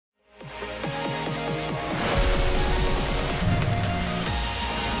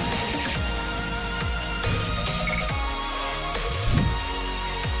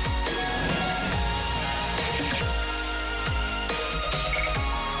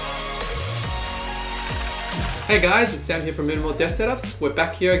Hey guys, it's Sam here from Minimal Desk Setups. We're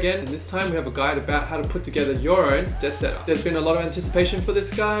back here again, and this time we have a guide about how to put together your own desk setup. There's been a lot of anticipation for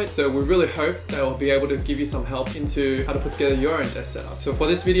this guide, so we really hope that I'll be able to give you some help into how to put together your own desk setup. So for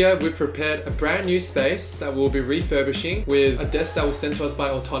this video, we've prepared a brand new space that we'll be refurbishing with a desk that was sent to us by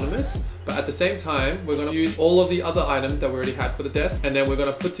Autonomous. But at the same time, we're going to use all of the other items that we already had for the desk, and then we're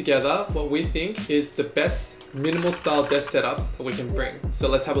going to put together what we think is the best minimal style desk setup that we can bring. So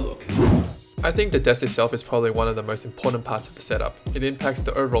let's have a look. I think the desk itself is probably one of the most important parts of the setup. It impacts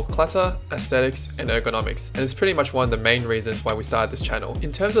the overall clutter, aesthetics, and ergonomics, and it's pretty much one of the main reasons why we started this channel.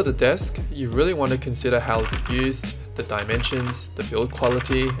 In terms of the desk, you really want to consider how it's used, the dimensions, the build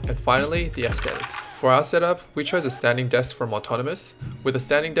quality, and finally, the aesthetics. For our setup, we chose a standing desk from Autonomous. With a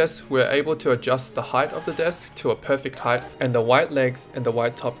standing desk, we're able to adjust the height of the desk to a perfect height, and the white legs and the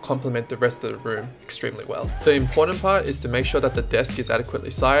white top complement the rest of the room extremely well. The important part is to make sure that the desk is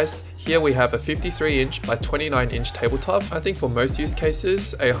adequately sized. Here we have a 53-inch by 29-inch tabletop. I think for most use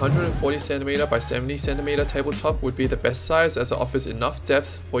cases, a 140cm by 70cm tabletop would be the best size, as it offers enough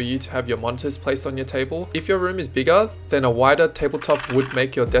depth for you to have your monitors placed on your table. If your room is bigger, then a wider tabletop would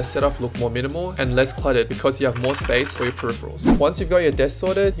make your desk setup look more minimal and less cluttered because you have more space for your peripherals. Once you've got your desk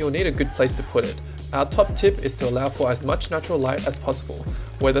sorted, you'll need a good place to put it. Our top tip is to allow for as much natural light as possible,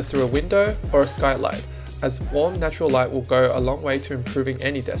 whether through a window or a skylight, as warm natural light will go a long way to improving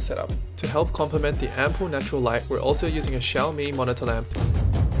any desk setup. To help complement the ample natural light, we're also using a Xiaomi monitor lamp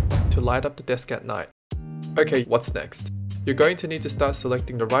to light up the desk at night. Okay, what's next? You're going to need to start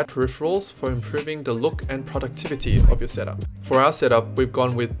selecting the right peripherals for improving the look and productivity of your setup. For our setup, we've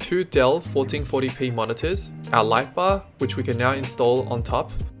gone with two Dell 1440p monitors, our light bar, which we can now install on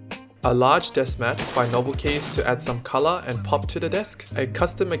top, a large desk mat by Novelkeys to add some color and pop to the desk, a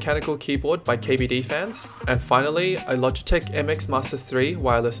custom mechanical keyboard by KBDFans, and finally a Logitech MX Master 3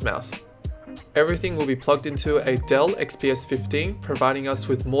 wireless mouse. Everything will be plugged into a Dell XPS 15, providing us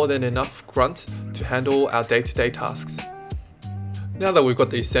with more than enough grunt to handle our day-to-day tasks. Now that we've got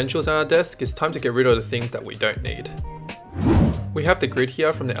the essentials on our desk, it's time to get rid of the things that we don't need. We have the grid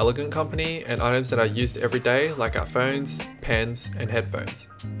here from the Elegant company and items that are used every day, like our phones, pens, and headphones.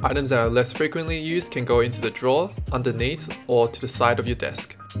 Items that are less frequently used can go into the drawer, underneath, or to the side of your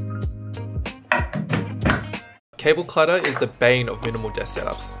desk. Cable clutter is the bane of minimal desk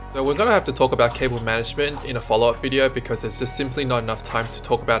setups. So we're going to have to talk about cable management in a follow-up video because there's just simply not enough time to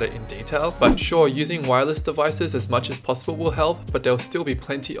talk about it in detail. But sure, using wireless devices as much as possible will help, but there'll still be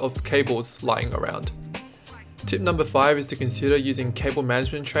plenty of cables lying around. Tip number 5 is to consider using cable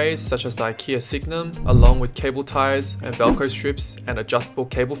management trays such as the IKEA Signum, along with cable ties and Velcro strips and adjustable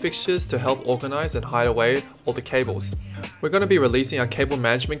cable fixtures to help organize and hide away all the cables. We're going to be releasing our cable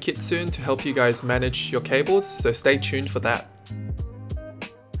management kit soon to help you guys manage your cables, so stay tuned for that.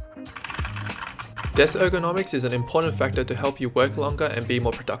 Desk ergonomics is an important factor to help you work longer and be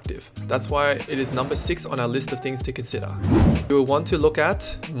more productive. That's why it is number 6 on our list of things to consider. You will want to look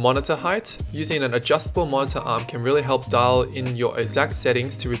at monitor height. Using an adjustable monitor arm can really help dial in your exact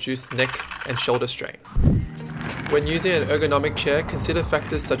settings to reduce neck and shoulder strain. When using an ergonomic chair, consider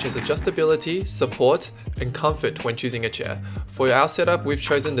factors such as adjustability, support, and comfort when choosing a chair. For our setup, we've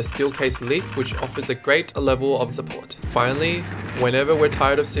chosen the Steelcase Leap, which offers a great level of support. Finally, whenever we're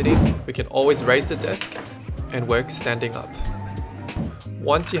tired of sitting, we can always raise the desk and work standing up.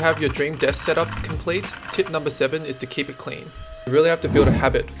 Once you have your dream desk setup complete, tip number 7 is to keep it clean. You really have to build a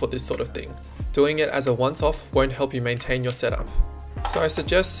habit for this sort of thing. Doing it as a once-off won't help you maintain your setup. So I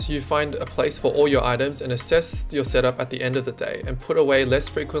suggest you find a place for all your items and assess your setup at the end of the day and put away less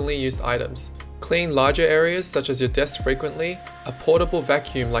frequently used items. Clean larger areas such as your desk frequently. A portable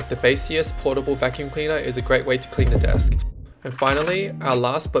vacuum like the Baseus portable vacuum cleaner is a great way to clean the desk. And finally, our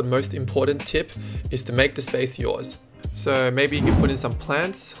last but most important tip is to make the space yours. So maybe you can put in some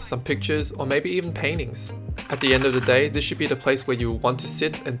plants, some pictures, or maybe even paintings. At the end of the day, this should be the place where you want to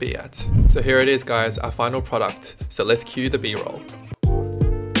sit and be at. So here it is guys, our final product. So let's cue the B-roll.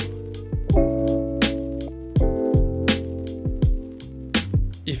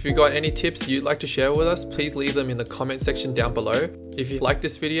 If you got any tips you'd like to share with us, please leave them in the comment section down below. If you like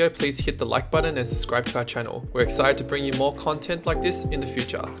this video, please hit the like button and subscribe to our channel. We're excited to bring you more content like this in the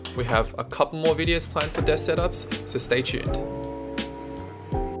future. We have a couple more videos planned for desk setups, so stay tuned.